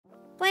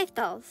Blythe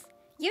dolls.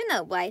 You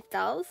know Blythe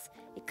dolls.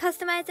 You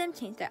customize them,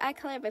 change their eye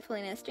color by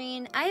pulling a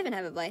string. I even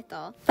have a Blythe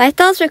doll. Blythe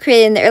dolls were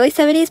created in the early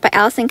 70s by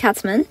Allison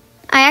Katzman.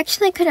 I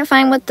actually couldn't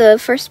find what the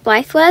first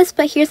Blythe was,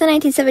 but here's the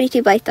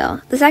 1972 Blythe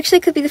doll. This actually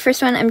could be the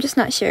first one, I'm just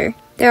not sure.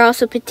 There are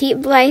also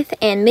Petite Blythe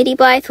and Midi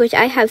Blythe, which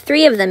I have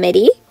 3 of the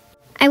Midi.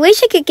 I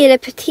wish I could get a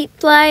Petite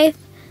Blythe,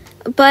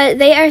 but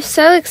they are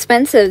so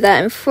expensive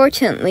that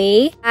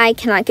unfortunately I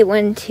cannot get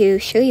one to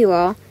show you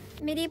all.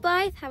 Midi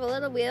Blythe have a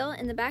little wheel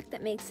in the back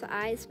that makes the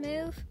eyes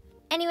move.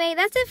 Anyway,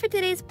 that's it for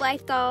today's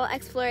Blythe doll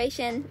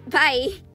exploration. Bye!